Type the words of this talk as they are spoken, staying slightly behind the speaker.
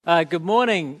Good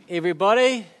morning,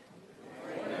 everybody.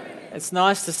 It's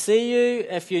nice to see you.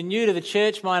 If you're new to the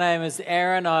church, my name is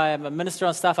Aaron. I am a minister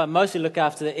on staff. I mostly look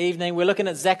after the evening. We're looking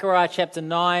at Zechariah chapter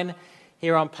 9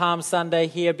 here on Palm Sunday.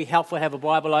 Here, it'd be helpful to have a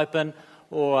Bible open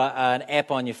or an app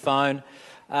on your phone.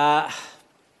 I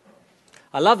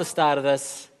love the start of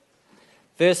this.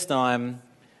 Verse 9,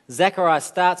 Zechariah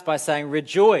starts by saying,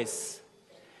 "Rejoice."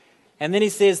 And then he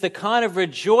says, the kind of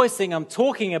rejoicing I'm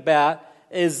talking about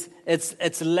is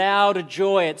it's loud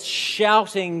joy, it's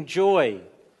shouting joy.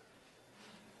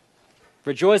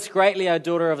 Rejoice greatly, O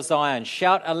daughter of Zion.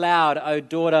 Shout aloud, O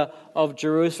daughter of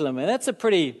Jerusalem. And that's a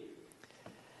pretty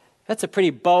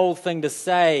bold thing to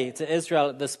say to Israel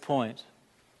at this point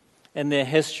in their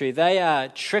history. They are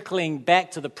trickling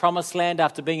back to the promised land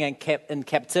after being in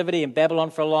captivity in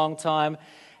Babylon for a long time.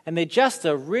 And they're just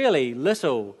a really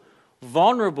little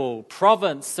vulnerable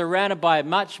province surrounded by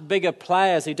much bigger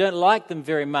players who don't like them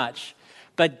very much.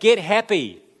 But get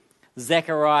happy,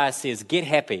 Zechariah says, get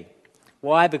happy.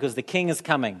 Why? Because the king is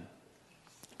coming.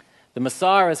 The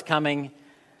Messiah is coming,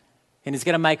 and he's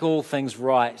going to make all things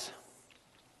right.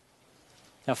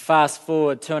 Now fast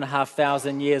forward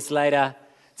 2,500 years later,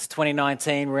 it's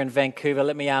 2019, we're in Vancouver.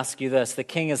 Let me ask you this, the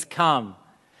king has come.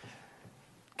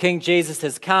 King Jesus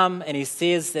has come, and he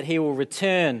says that he will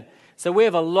return. So we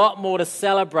have a lot more to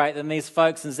celebrate than these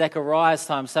folks in Zechariah's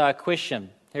time. So our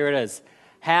question, here it is.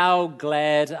 How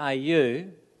glad are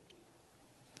you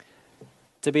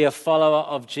to be a follower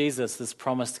of Jesus, this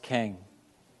promised king?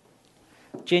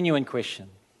 Genuine question.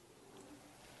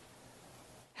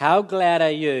 How glad are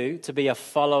you to be a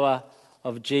follower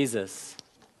of Jesus?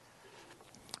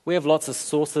 We have lots of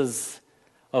sources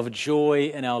of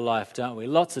joy in our life, don't we?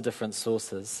 Lots of different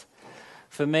sources.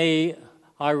 For me,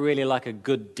 I really like a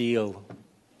good deal,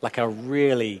 like a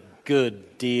really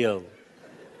good deal.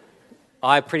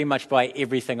 I pretty much buy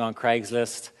everything on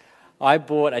Craigslist. I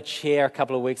bought a chair a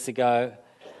couple of weeks ago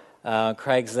on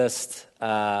Craigslist,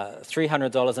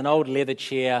 $300, an old leather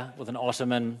chair with an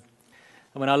ottoman.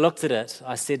 And when I looked at it,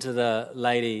 I said to the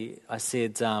lady, I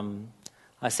said, I'm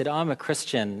a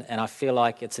Christian and I feel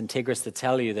like it's integrous to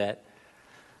tell you that,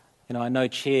 I know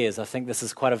chairs. I think this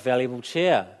is quite a valuable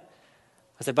chair.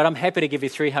 I said, but I'm happy to give you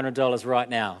 $300 right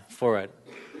now for it.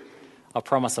 I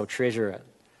promise I'll treasure it.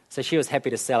 So she was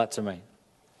happy to sell it to me.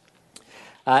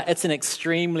 It's an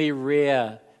extremely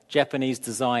rare Japanese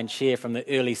design chair from the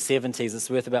early 70s. It's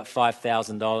worth about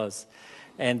 $5,000.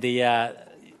 And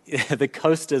the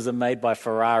coasters are made by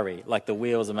Ferrari, like the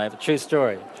wheels are made. True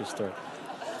story.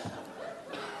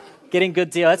 Getting good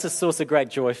deal, that's a source of great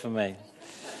joy for me.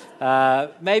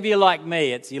 Maybe you're like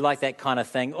me, you like that kind of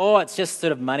thing, or it's just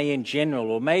sort of money in general,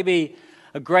 or maybe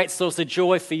a great source of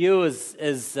joy for you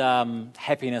is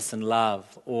happiness and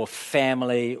love, or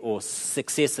family, or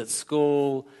success at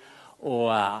school,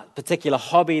 or a particular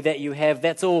hobby that you have.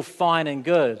 That's all fine and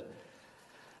good.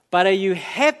 But are you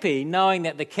happy knowing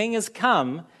that the King has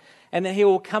come and that he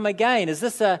will come again? Is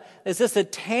this a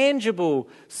tangible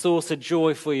source of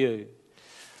joy for you?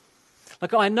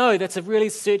 Look, I know that's a really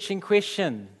searching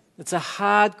question. It's a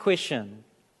hard question.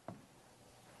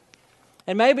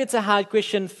 And maybe it's a hard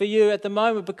question for you at the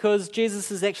moment because Jesus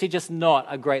is actually just not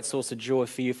a great source of joy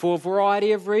for you for a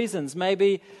variety of reasons.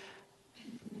 Maybe,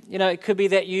 it could be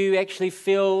that you actually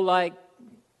feel like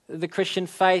the Christian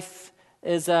faith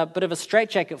is a bit of a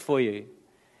straitjacket for you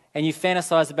and you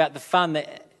fantasize about the fun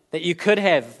that you could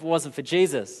have if it wasn't for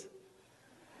Jesus.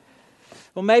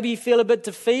 Or maybe you feel a bit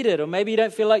defeated, or maybe you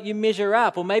don't feel like you measure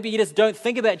up, or maybe you just don't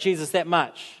think about Jesus that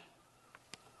much.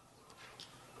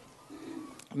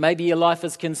 Maybe your life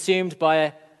is consumed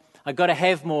by, I've got to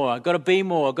have more, I've got to be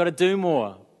more, I've got to do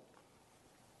more.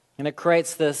 And it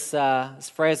creates this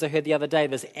phrase I heard the other day,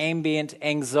 this ambient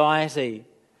anxiety.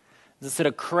 This sort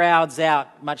of crowds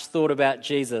out much thought about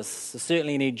Jesus. So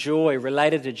certainly any joy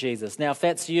related to Jesus. Now, if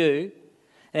that's you,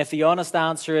 and if the honest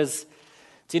answer is,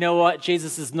 do you know what?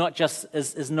 Jesus is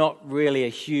not really a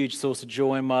huge source of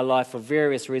joy in my life for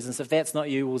various reasons. If that's not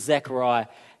you, well, Zechariah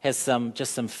has some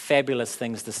fabulous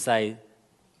things to say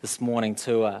this morning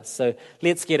to us. So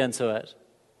let's get into it.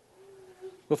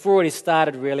 We've already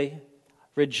started, really.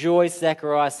 Rejoice,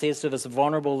 Zechariah says to this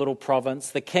vulnerable little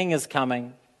province. The king is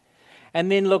coming.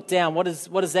 And then look down. What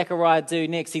does Zechariah do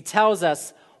next? He tells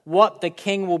us what the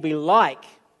king will be like.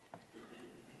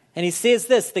 And he says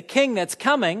this, the king that's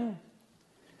coming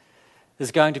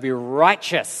is going to be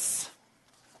righteous.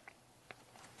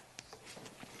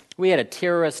 We had a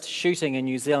terrorist shooting in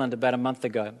New Zealand about a month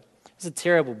ago. It was a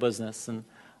terrible business, and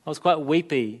I was quite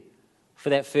weepy for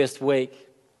that first week.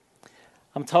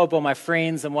 I'm told by my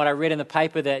friends and what I read in the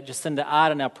paper that Jacinda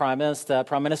Ardern, our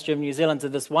Prime Minister of New Zealand,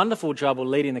 did this wonderful job of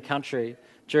leading the country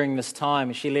during this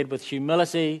time. She led with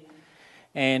humility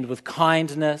and with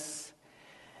kindness.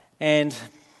 And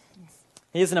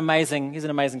here's an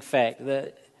amazing fact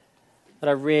that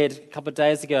I read a couple of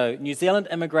days ago. New Zealand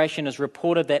immigration has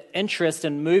reported that interest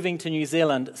in moving to New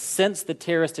Zealand since the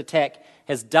terrorist attack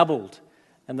has doubled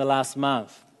in the last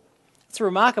month. It's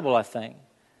remarkable, I think.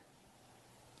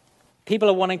 People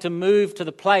are wanting to move to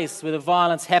the place where the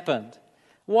violence happened.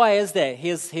 Why is that?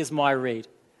 Here's my read.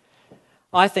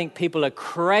 I think people are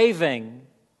craving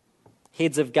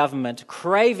heads of government,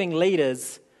 craving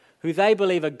leaders who they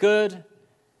believe are good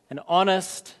and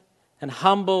honest and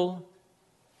humble,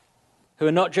 who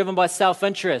are not driven by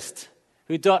self-interest,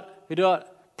 who do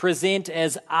not present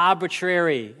as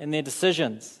arbitrary in their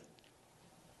decisions.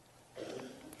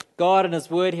 God in His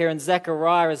Word here in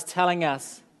Zechariah is telling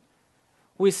us,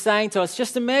 we're saying to us,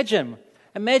 just imagine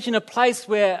a place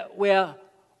where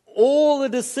all the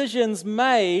decisions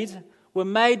made were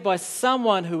made by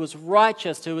someone who was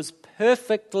righteous, who was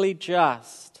perfectly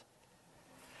just.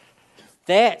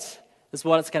 That is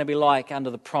what it's going to be like under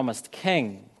the promised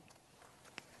King.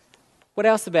 What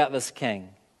else about this King?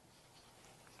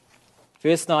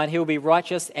 Verse 9, He will be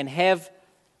righteous and have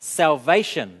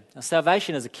salvation. Now,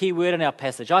 salvation is a key word in our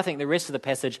passage. I think the rest of the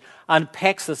passage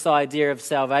unpacks this idea of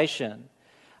salvation.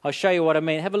 I'll show you what I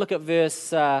mean. Have a look at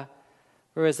verse, where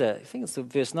is it? I think it's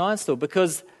verse 9 still.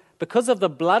 Because of the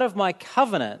blood of my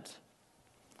covenant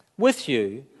with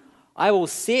you, I will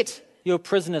set your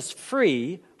prisoners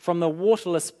free from the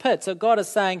waterless pit. So God is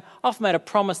saying, I've made a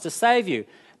promise to save you.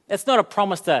 It's not a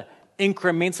promise to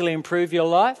incrementally improve your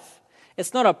life.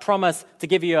 It's not a promise to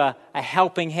give you a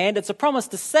helping hand. It's a promise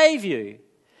to save you.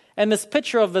 And this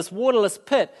picture of this waterless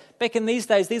pit, back in these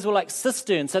days, these were like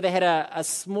cisterns. So they had a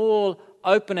small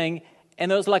opening,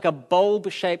 and it was like a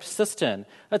bulb-shaped cistern.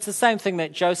 It's the same thing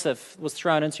that Joseph was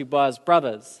thrown into by his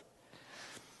brothers.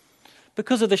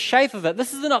 Because of the shape of it,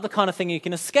 this is not the kind of thing you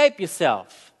can escape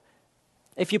yourself.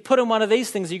 If you put in one of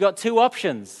these things, you've got two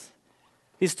options.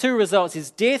 There's two results. There's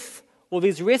death or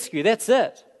there's rescue. That's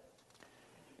it.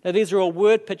 Now, these are all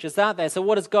word pictures, aren't they? So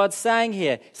what is God saying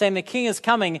here? Saying the King is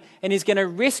coming and He's going to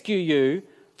rescue you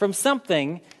from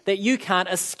something that you can't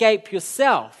escape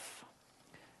yourself.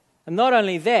 And not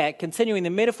only that, continuing the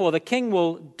metaphor, the King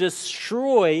will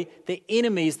destroy the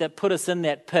enemies that put us in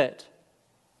that pit.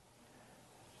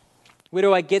 Where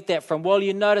do I get that from? Well,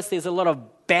 you notice there's a lot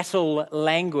of battle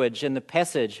language in the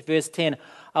passage. Verse 10,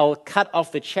 I will cut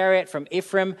off the chariot from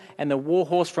Ephraim and the war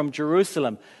horse from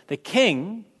Jerusalem. The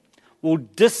King will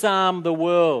disarm the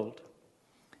world.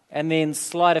 And then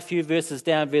slide a few verses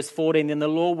down, verse 14, then the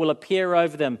Lord will appear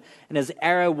over them, and His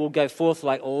arrow will go forth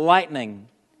like lightning.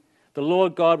 The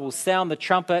Lord God will sound the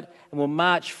trumpet and will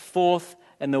march forth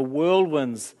in the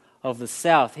whirlwinds of the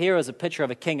south. Here is a picture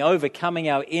of a king overcoming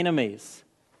our enemies.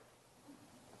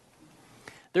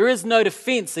 There is no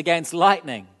defense against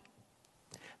lightning.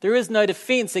 There is no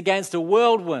defense against a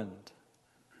whirlwind.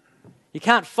 You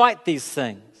can't fight these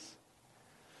things.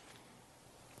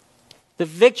 The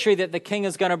victory that the King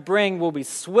is going to bring will be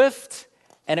swift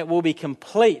and it will be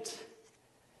complete.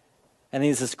 And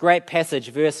there's this great passage,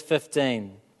 verse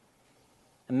 15.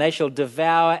 And they shall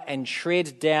devour and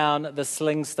tread down the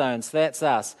sling stones. That's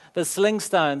us. The sling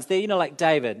stones, they're, like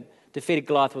David defeated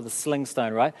Goliath with a sling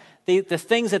stone, right? The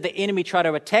things that the enemy try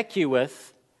to attack you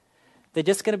with, they're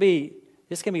just going to be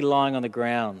lying on the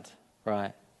ground,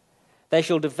 right? They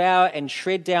shall devour and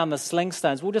tread down the sling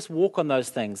stones. We'll just walk on those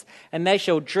things. And they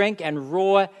shall drink and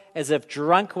roar as if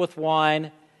drunk with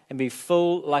wine and be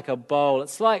full like a bowl.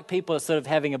 It's like people are sort of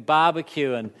having a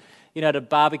barbecue, and at a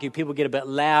barbecue people get a bit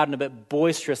loud and a bit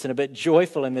boisterous and a bit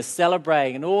joyful, and they're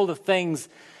celebrating, and all the things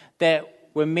that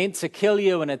were meant to kill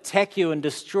you and attack you and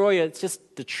destroy you, it's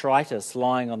just detritus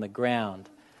lying on the ground.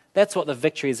 That's what the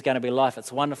victory is going to be like.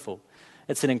 It's wonderful.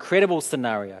 It's an incredible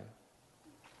scenario.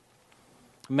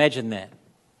 Imagine that.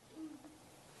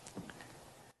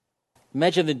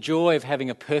 Imagine the joy of having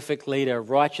a perfect leader, a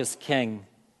righteous king.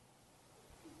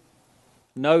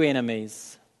 No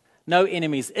enemies. No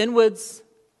enemies inwards.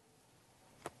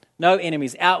 No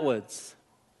enemies outwards.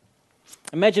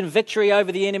 Imagine victory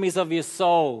over the enemies of your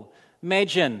soul.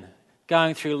 Imagine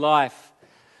going through life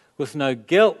with no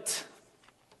guilt,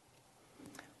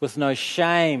 with no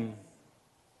shame.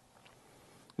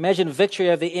 Imagine victory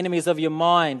over the enemies of your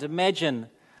mind. Imagine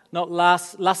not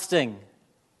lusting.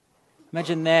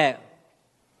 Imagine that.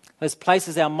 Those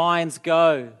places our minds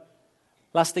go,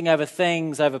 lusting over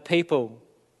things, over people.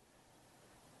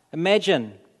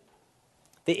 Imagine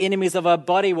the enemies of our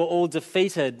body were all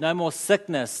defeated. No more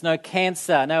sickness, no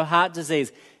cancer, no heart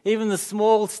disease. Even the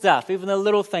small stuff, even the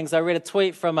little things. I read a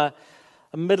tweet from a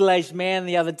a middle-aged man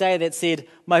the other day that said,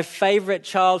 "My favorite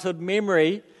childhood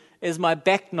memory is my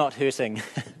back not hurting."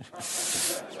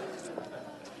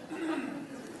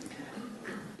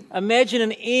 Imagine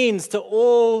an end to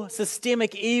all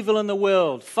systemic evil in the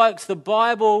world. Folks, the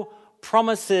Bible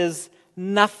promises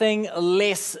nothing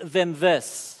less than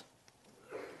this: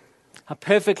 a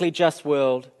perfectly just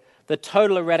world, the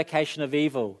total eradication of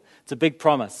evil. It's a big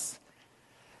promise.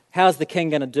 How's the king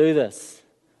going to do this?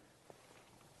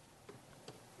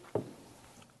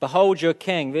 Behold your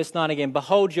king, verse 9 again,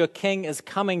 behold your king is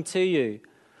coming to you,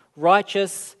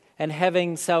 righteous and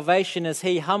having salvation is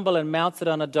he, humble and mounted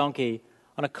on a donkey,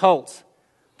 on a colt,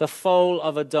 the foal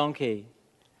of a donkey.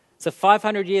 So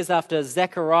 500 years after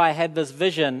Zechariah had this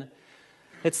vision,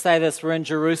 let's say this, we're in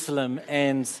Jerusalem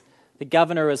and the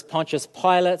governor is Pontius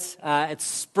Pilate. It's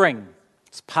spring,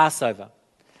 it's Passover.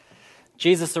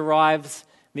 Jesus arrives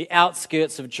in the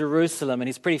outskirts of Jerusalem and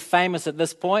he's pretty famous at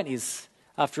this point.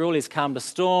 After all, he's calmed a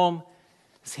storm,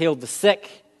 he's healed the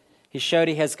sick, he showed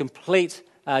he has complete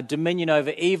dominion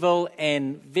over evil,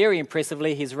 and very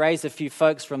impressively, he's raised a few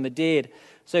folks from the dead.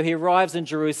 So he arrives in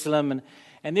Jerusalem,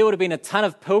 and there would have been a ton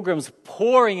of pilgrims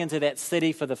pouring into that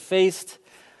city for the feast.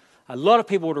 A lot of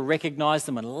people would have recognized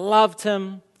him and loved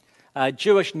him.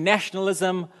 Jewish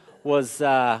nationalism was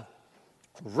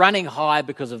running high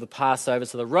because of the Passover,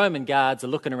 so the Roman guards are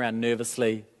looking around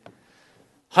nervously,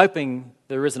 hoping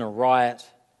there isn't a riot.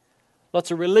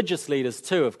 Lots of religious leaders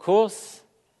too, of course,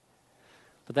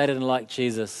 but they didn't like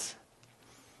Jesus.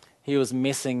 He was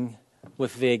messing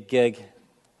with their gig.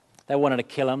 They wanted to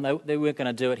kill him. They weren't going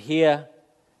to do it here.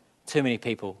 Too many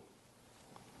people.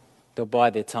 They'll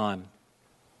bide their time.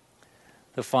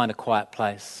 They'll find a quiet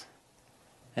place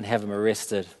and have him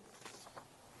arrested.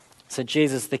 So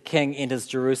Jesus, the King, enters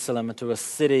Jerusalem, into a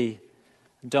city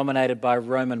dominated by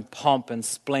Roman pomp and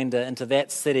splendor. Into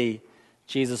that city,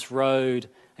 Jesus rode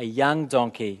a young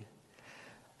donkey.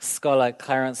 Scholar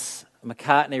Clarence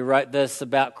McCartney wrote this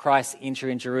about Christ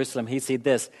entering Jerusalem. He said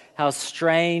this: "How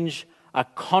strange a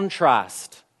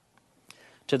contrast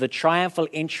to the triumphal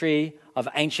entry of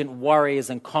ancient warriors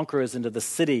and conquerors into the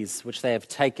cities which they have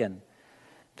taken.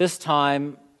 This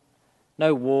time,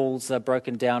 no walls are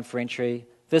broken down for entry.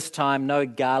 This time, no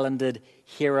garlanded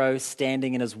hero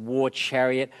standing in his war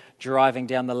chariot, driving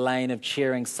down the lane of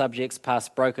cheering subjects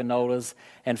past broken altars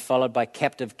and followed by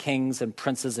captive kings and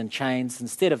princes in chains.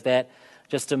 Instead of that,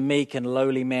 just a meek and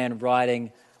lowly man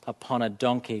riding upon a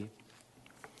donkey."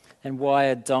 And why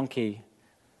a donkey?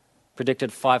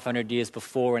 Predicted 500 years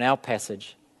before in our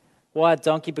passage. Why a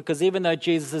donkey? Because even though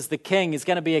Jesus is the king, he's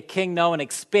going to be a king no one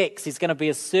expects. He's going to be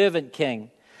a servant king.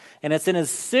 And it's in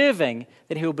his serving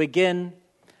that he'll begin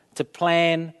to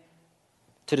plan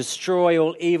to destroy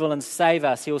all evil and save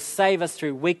us. He'll save us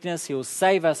through weakness. He'll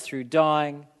save us through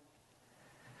dying.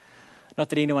 Not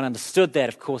that anyone understood that,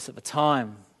 of course, at the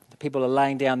time. The people are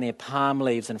laying down their palm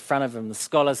leaves in front of him. The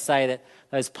scholars say that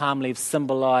those palm leaves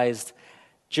symbolized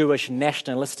Jewish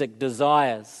nationalistic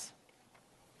desires.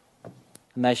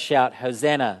 And they shout,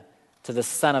 "Hosanna to the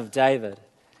Son of David."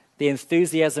 The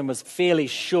enthusiasm was fairly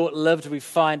short-lived, we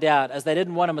find out, as they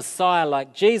didn't want a Messiah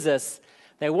like Jesus.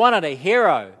 They wanted a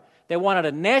hero. They wanted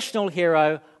a national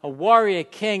hero, a warrior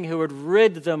king who would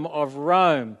rid them of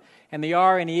Rome. And the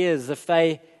irony is,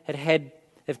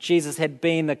 if Jesus had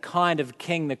been the kind of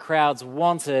king the crowds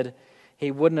wanted, he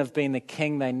wouldn't have been the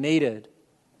king they needed.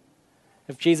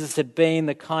 If Jesus had been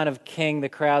the kind of king the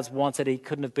crowds wanted, he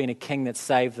couldn't have been a king that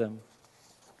saved them.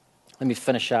 Let me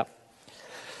finish up.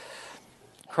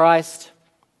 Christ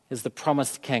is the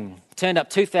promised king. He turned up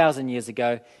 2,000 years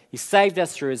ago. He saved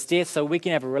us through his death so we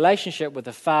can have a relationship with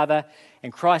the Father,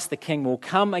 and Christ the King will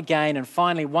come again and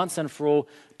finally, once and for all,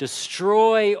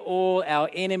 destroy all our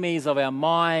enemies of our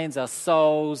minds, our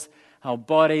souls, our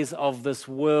bodies, of this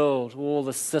world, all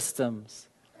the systems.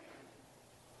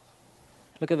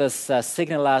 Look at this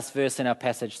second to last verse in our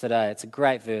passage today. It's a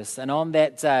great verse. "And on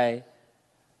that day,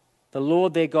 the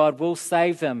Lord their God will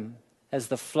save them as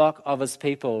the flock of his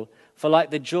people. For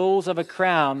like the jewels of a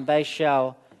crown, they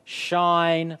shall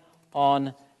shine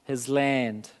on his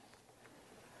land."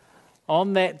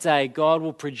 On that day, God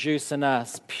will produce in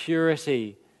us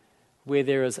purity where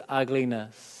there is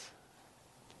ugliness,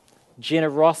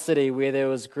 generosity where there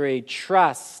was greed,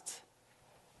 trust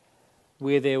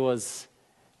where there was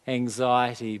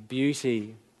anxiety,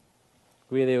 beauty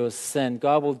where there was sin.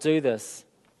 God will do this.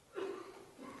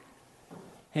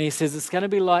 And he says it's going to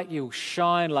be like you'll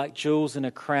shine like jewels in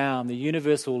a crown. The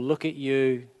universe will look at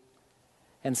you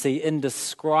and see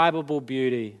indescribable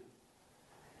beauty.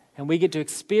 And we get to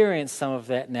experience some of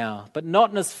that now, but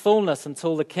not in its fullness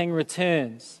until the King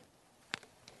returns.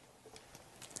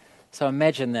 So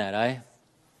imagine that, eh?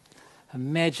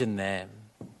 Imagine that.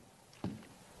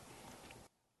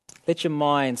 Let your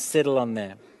mind settle on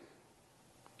that.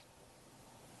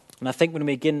 And I think when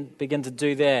we begin to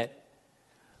do that,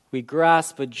 we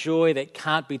grasp a joy that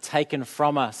can't be taken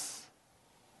from us.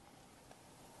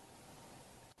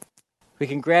 We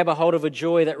can grab a hold of a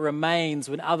joy that remains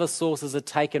when other sources are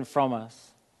taken from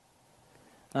us.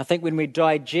 And I think when we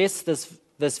digest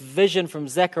this vision from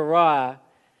Zechariah,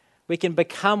 we can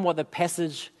become what the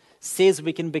passage says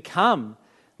we can become.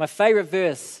 My favorite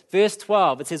verse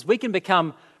 12, it says we can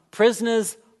become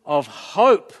prisoners of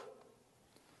hope.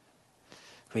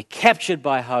 We're captured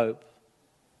by hope.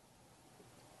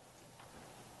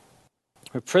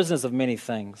 We're prisoners of many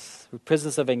things. We're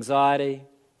prisoners of anxiety.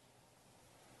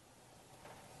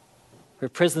 We're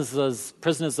prisoners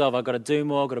of I've got to do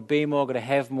more, I've got to be more, I've got to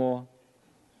have more.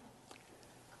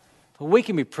 But we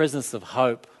can be prisoners of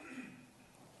hope.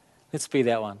 Let's be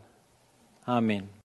that one. Amen.